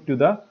moving to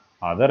the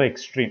other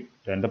extreme,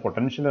 then the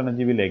potential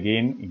energy will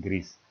again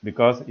increase,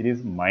 because it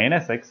is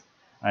minus x,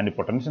 and the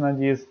potential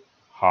energy is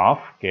half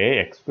k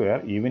x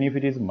square. Even if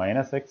it is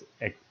minus x,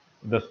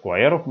 the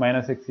square of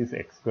minus x is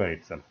x square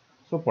itself.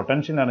 So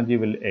potential energy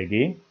will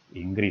again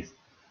increase.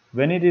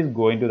 When it is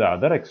going to the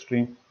other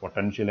extreme,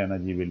 potential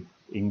energy will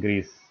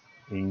increase,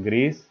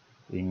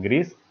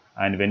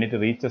 and when it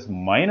reaches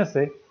minus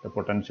a, the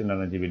potential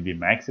energy will be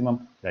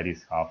maximum, that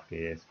is half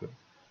k a square.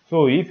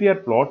 So if we are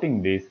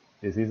plotting this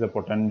is a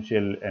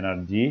potential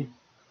energy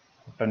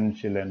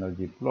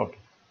plot.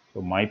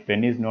 So my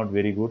pen is not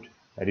very good,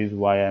 that is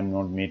why I am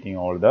not meeting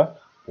all the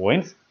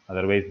points.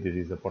 Otherwise this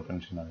is a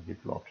potential energy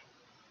plot.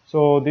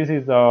 So this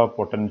is the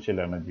potential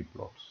energy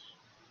plots.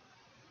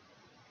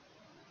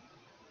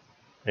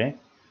 Okay,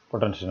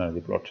 potential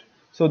energy plot.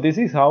 So this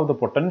is how the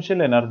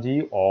potential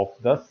energy of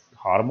the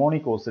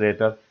harmonic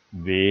oscillator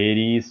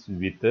varies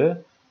with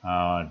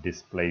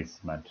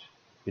displacement.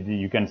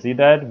 You can see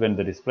that when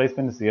the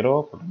displacement is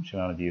 0,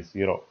 potential energy is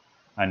 0,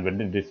 and when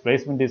the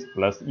displacement is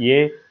plus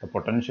a, the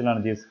potential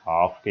energy is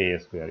half k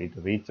square. It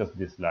reaches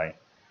this line,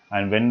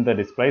 and when the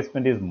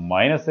displacement is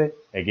minus a,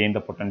 again the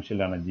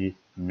potential energy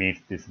meets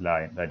this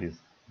line, that is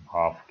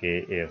half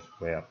k a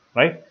square,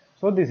 right?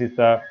 So this is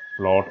the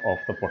plot of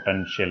the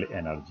potential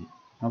energy.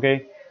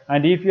 Okay,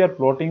 and if you are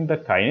plotting the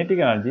kinetic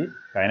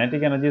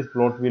energy's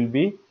plot will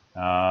be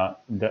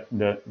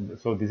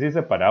so this is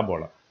a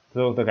parabola.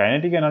 So the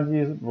kinetic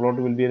energy's plot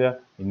will be the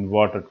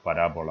inverted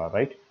parabola,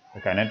 right?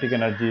 The kinetic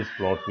energy's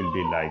plot will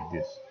be like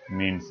this.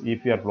 Means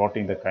if you are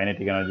plotting the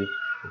kinetic energy,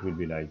 it will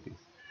be like this.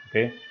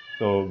 Okay,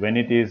 so when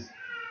it is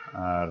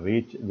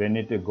when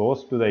it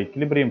goes to the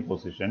equilibrium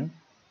position,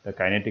 the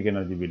kinetic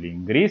energy will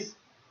increase.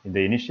 In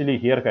the initially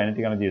here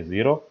kinetic energy is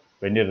 0.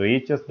 When it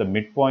reaches the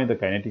midpoint, the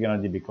kinetic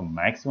energy becomes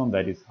maximum,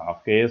 that is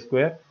half k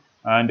square.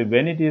 And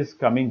when it is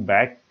coming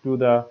back to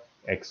the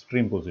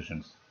extreme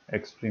position,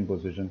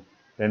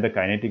 then the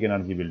kinetic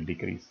energy will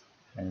decrease.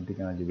 Kinetic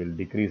energy will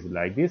decrease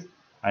like this,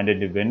 and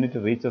when it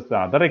reaches the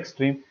other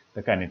extreme,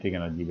 the kinetic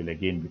energy will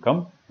again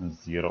become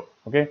 0.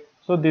 Okay,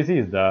 so this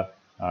is the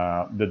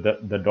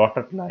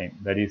dotted line,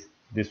 that is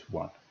this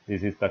one.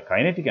 This is the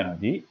kinetic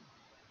energy,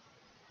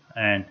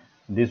 and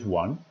this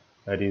one,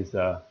 that is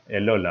the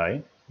yellow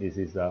line, this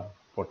is the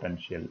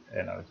potential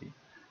energy.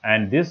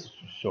 And this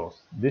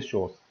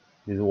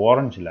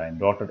orange line,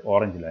 dotted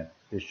orange line,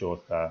 this shows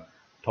the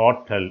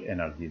total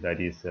energy, that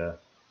is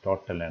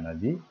total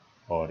energy,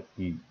 or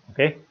E.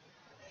 Okay,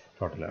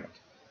 total energy.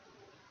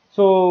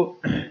 So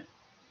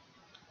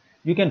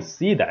you can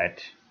see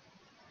that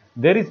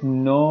there is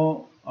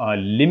no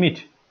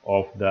limit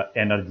of the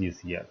energies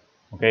here.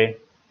 Okay,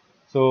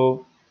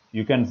 so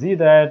you can see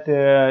that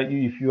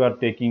if you are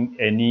taking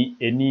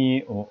any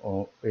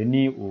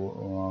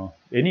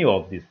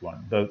of this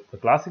one, the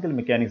classical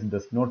mechanics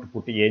does not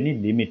put any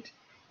limit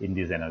in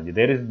this energy.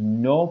 There is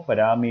no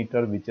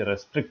parameter which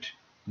restrict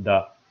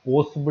the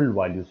possible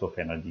values of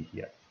energy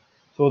here.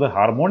 So the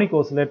harmonic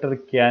oscillator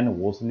can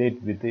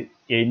oscillate with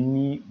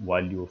any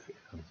value of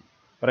energy.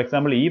 For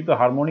example, if the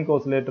harmonic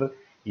oscillator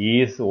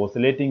is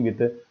oscillating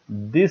with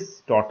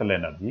this total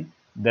energy,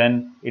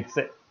 then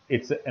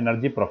its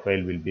energy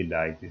profile will be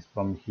like this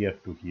from here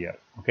to here.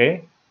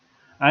 Okay,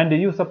 and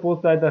you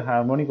suppose that the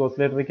harmonic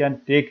oscillator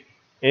can take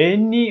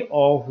any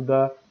of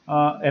the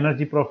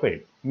energy profile.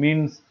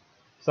 Means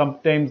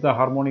sometimes the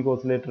harmonic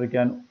oscillator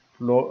can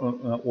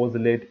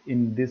oscillate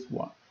in this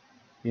one,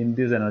 in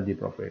this energy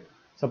profile.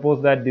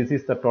 Suppose that this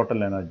is the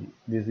total energy,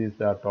 this is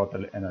the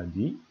total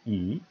energy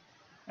E,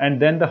 and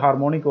then the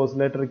harmonic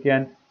oscillator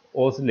can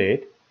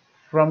oscillate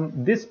from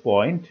this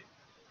point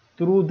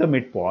through the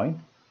midpoint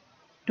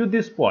to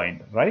this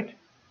point, right?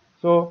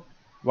 So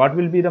what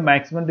will be the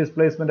maximum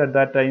displacement at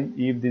that time?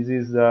 If this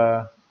is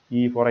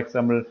E, for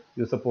example,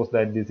 you suppose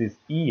that this is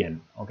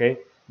En, okay,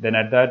 then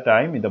at that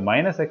time in the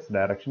minus x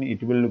direction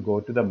it will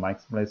go to the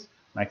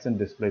maximum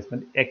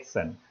displacement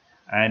Xn,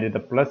 and in the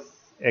plus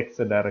x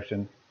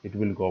direction it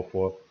will go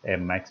for a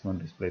maximum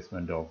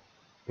displacement of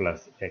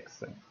plus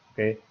Xn.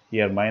 Okay,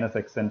 here minus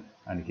Xn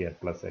and here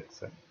plus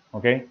Xn.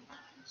 Okay,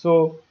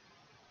 so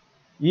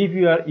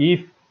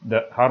if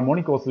the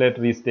harmonic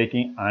oscillator is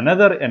taking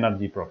another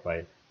energy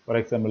profile, for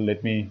example,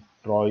 let me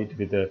draw it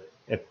with a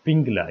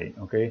pink line.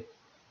 Okay,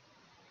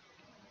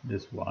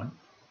 this one,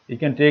 you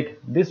can take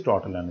this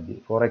total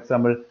energy. For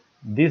example,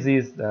 this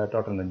is the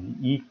total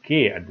energy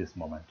Ek at this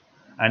moment,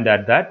 and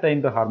at that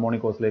time the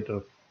harmonic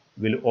oscillator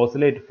will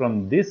oscillate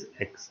from this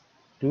x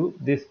to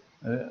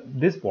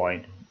this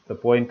point. The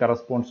point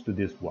corresponds to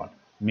this one,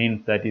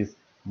 means that is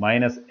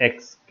minus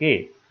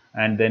xk,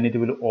 and then it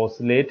will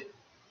oscillate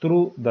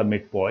through the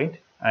midpoint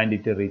and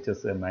it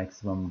reaches a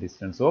maximum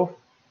distance of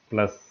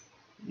plus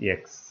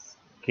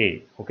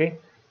xk. Okay,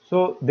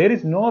 so there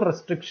is no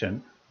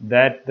restriction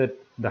that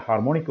the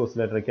harmonic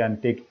oscillator can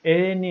take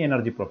any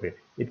energy profile.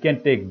 It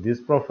can take this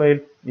profile,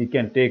 it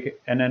can take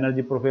an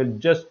energy profile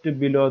just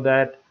below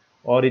that,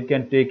 or it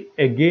can take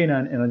again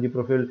an energy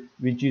profile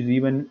which is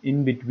even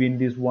in between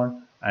this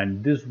one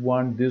and this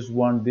one, this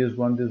one, this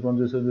one, this one,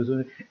 this one, this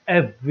one,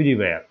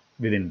 everywhere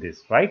within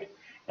this, right?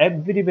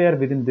 Everywhere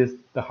within this,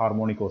 the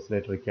harmonic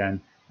oscillator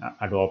can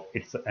adopt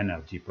its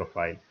energy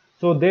profile.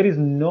 So there is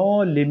no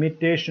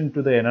limitation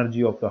to the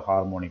energy of the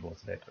harmonic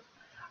oscillator.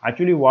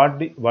 Actually,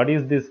 what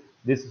is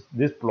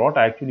this plot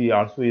actually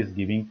also is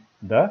giving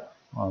the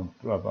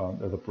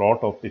plot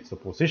of its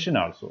position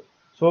also.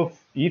 So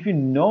if you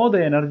know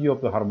the energy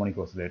of the harmonic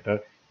oscillator,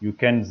 you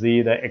can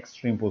see the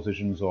extreme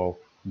positions of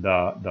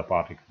the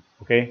particle.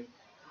 Okay,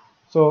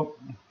 so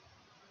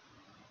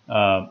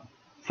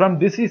from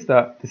this is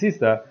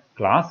the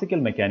classical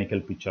mechanical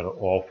picture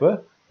of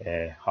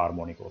a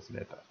harmonic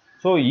oscillator.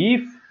 So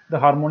if the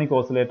harmonic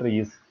oscillator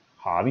is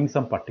having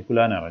some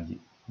particular energy,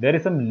 there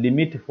is some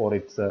limit for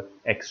its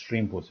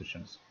extreme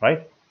positions,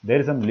 right? There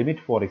is some limit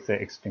for its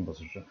extreme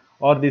position,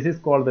 or this is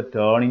called the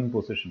turning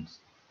positions,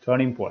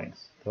 turning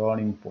points,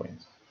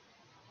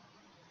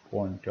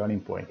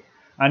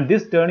 and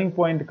this turning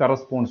point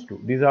corresponds to,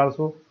 this is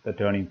also the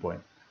turning point,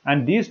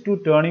 and these two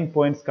turning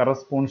points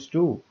corresponds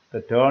to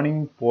the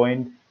turning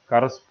point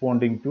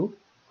corresponding to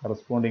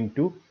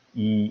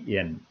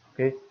En.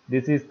 Okay,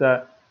 this is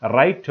the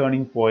right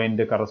turning point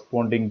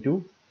corresponding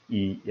to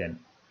En.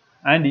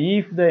 And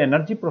if the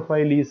energy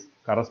profile is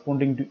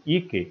corresponding to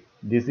Ek,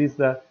 this is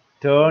the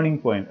turning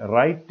point,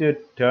 right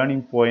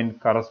turning point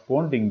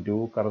corresponding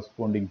to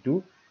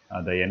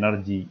the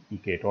energy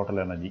Ek, total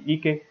energy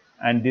Ek,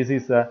 and this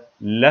is a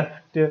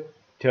left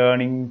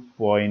turning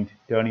point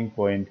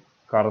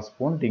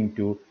corresponding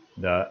to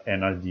the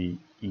energy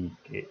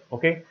Ek.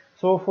 Okay,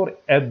 so for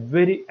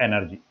every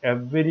energy,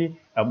 every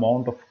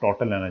amount of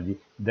total energy,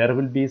 there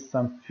will be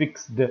some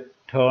fixed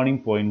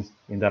turning points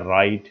in the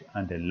right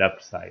and the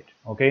left side.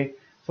 Okay,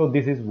 so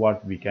this is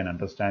what we can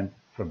understand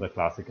from the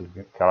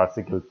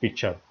classical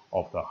picture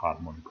of the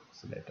harmonic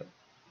oscillator.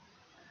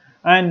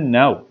 And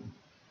now,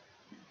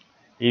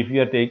 if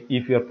you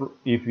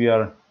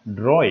are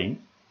drawing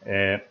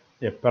a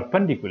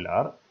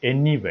perpendicular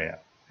anywhere,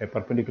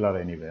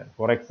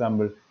 for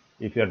example,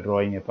 if you are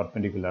drawing a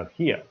perpendicular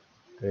here,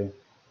 okay,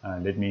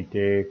 and let me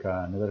take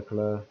another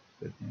color.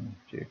 Let me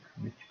check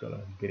which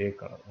color, gray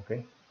color.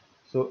 Okay,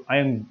 so I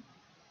am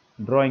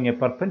drawing a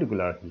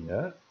perpendicular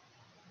here,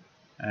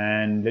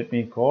 and let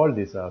me call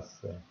this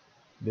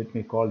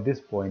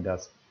point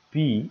as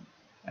P,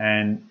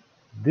 and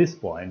this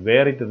point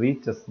where it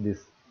reaches this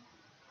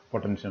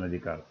potential energy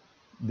curve,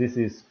 this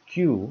is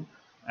Q,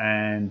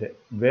 and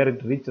where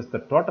it reaches the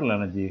total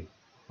energy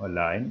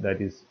line,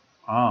 that is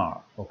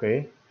R.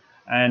 Okay,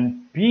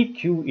 and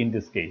PQ in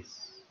this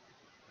case,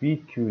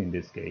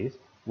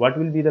 what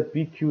will be the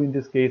PQ in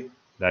this case?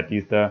 That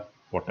is the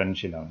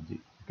potential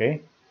energy.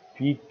 Okay,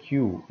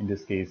 PQ in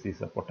this case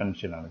is a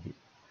potential energy.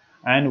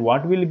 And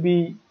what will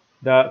be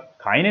the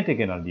kinetic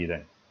energy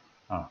then?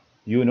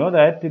 You know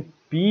that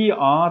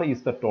PR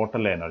is the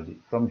total energy.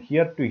 From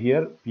here to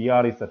here,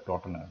 PR is the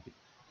total energy.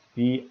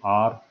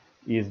 PR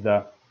is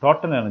the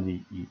total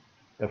energy E.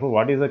 Therefore,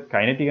 what is the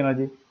kinetic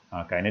energy?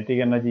 Kinetic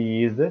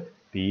energy is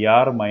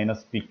PR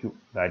minus PQ,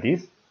 that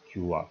is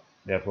QR.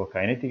 Therefore,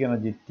 kinetic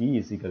energy T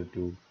is equal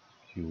to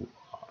QR.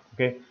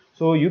 Okay,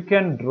 so you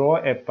can draw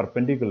a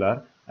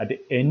perpendicular at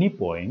any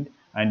point,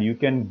 and you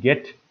can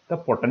get the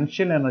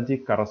potential energy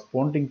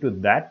corresponding to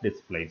that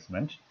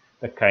displacement,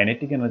 the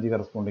kinetic energy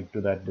corresponding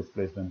to that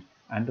displacement,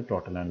 and the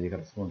total energy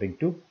corresponding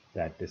to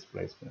that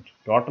displacement.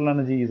 Total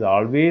energy is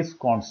always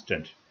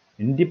constant,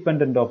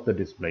 independent of the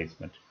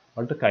displacement,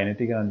 but the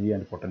kinetic energy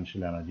and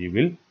potential energy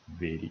will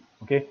vary.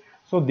 Okay,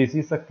 so this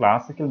is a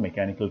classical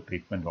mechanical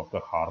treatment of the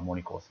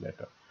harmonic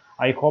oscillator.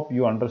 I hope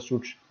you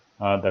understood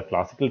the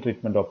classical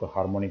treatment of the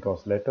harmonic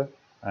oscillator,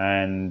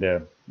 and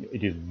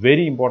it is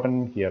very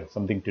important here,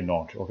 something to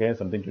note. Okay,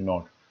 something to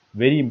note,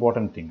 very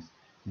important things,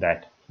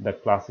 that the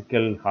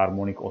classical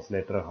harmonic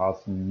oscillator has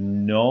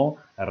no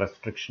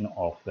restriction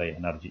of the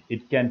energy.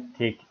 It can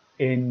take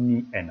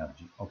any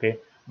energy. Okay,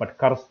 but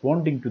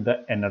corresponding to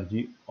the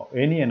energy,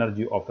 any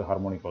energy of the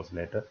harmonic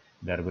oscillator,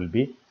 there will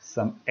be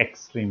some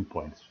extreme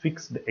points,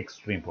 fixed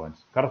extreme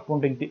points.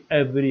 Corresponding to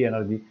every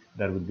energy,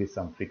 there will be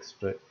some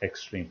fixed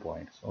extreme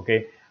points.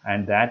 Okay,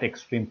 and that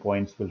extreme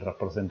points will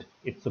represent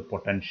its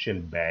potential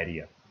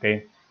barrier.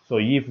 Okay, so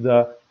if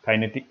the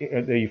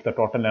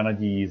total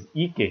energy is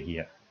Ek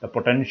here, the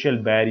potential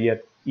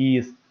barrier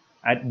is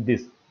at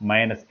this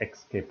minus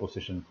xk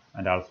position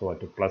and also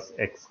at plus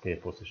xk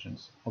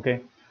positions. Okay,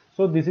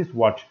 so this is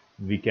what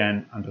we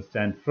can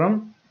understand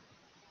from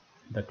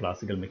the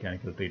classical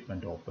mechanical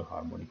treatment of the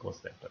harmonic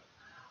oscillator.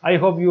 I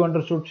hope you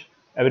understood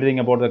everything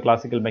about the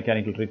classical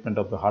mechanical treatment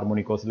of the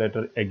harmonic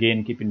oscillator.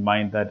 Again, keep in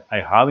mind that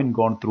I haven't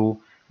gone through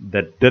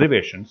the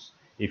derivations.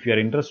 If you are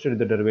interested in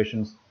the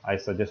derivations, I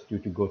suggest you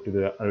to go to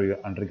the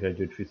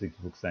undergraduate physics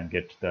books and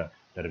get the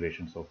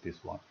derivations of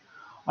this one.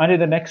 And in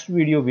the next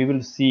video, we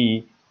will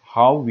see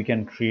how we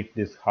can treat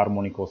this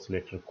harmonic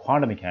oscillator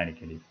quantum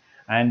mechanically.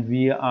 And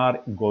we are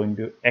going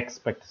to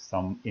expect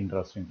some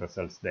interesting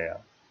results there,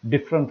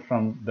 different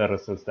from the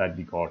results that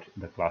we got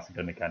in the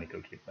classical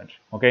mechanical treatment.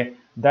 Okay,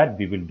 that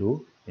we will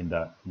do in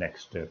the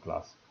next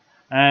class.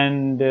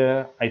 And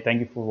I thank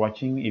you for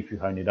watching. If you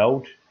have any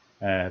doubt,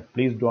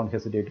 please don't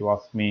hesitate to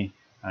ask me,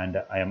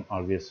 and I am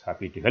always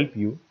happy to help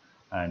you.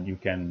 And you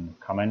can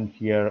comment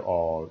here,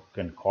 or you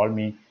can call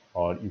me,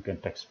 or you can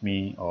text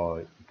me, or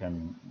you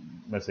can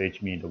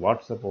message me in the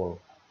WhatsApp, or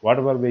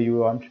whatever way you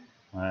want,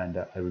 and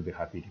I will be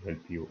happy to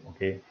help you.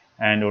 Okay,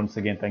 and once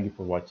again, thank you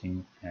for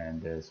watching,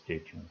 and stay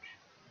tuned.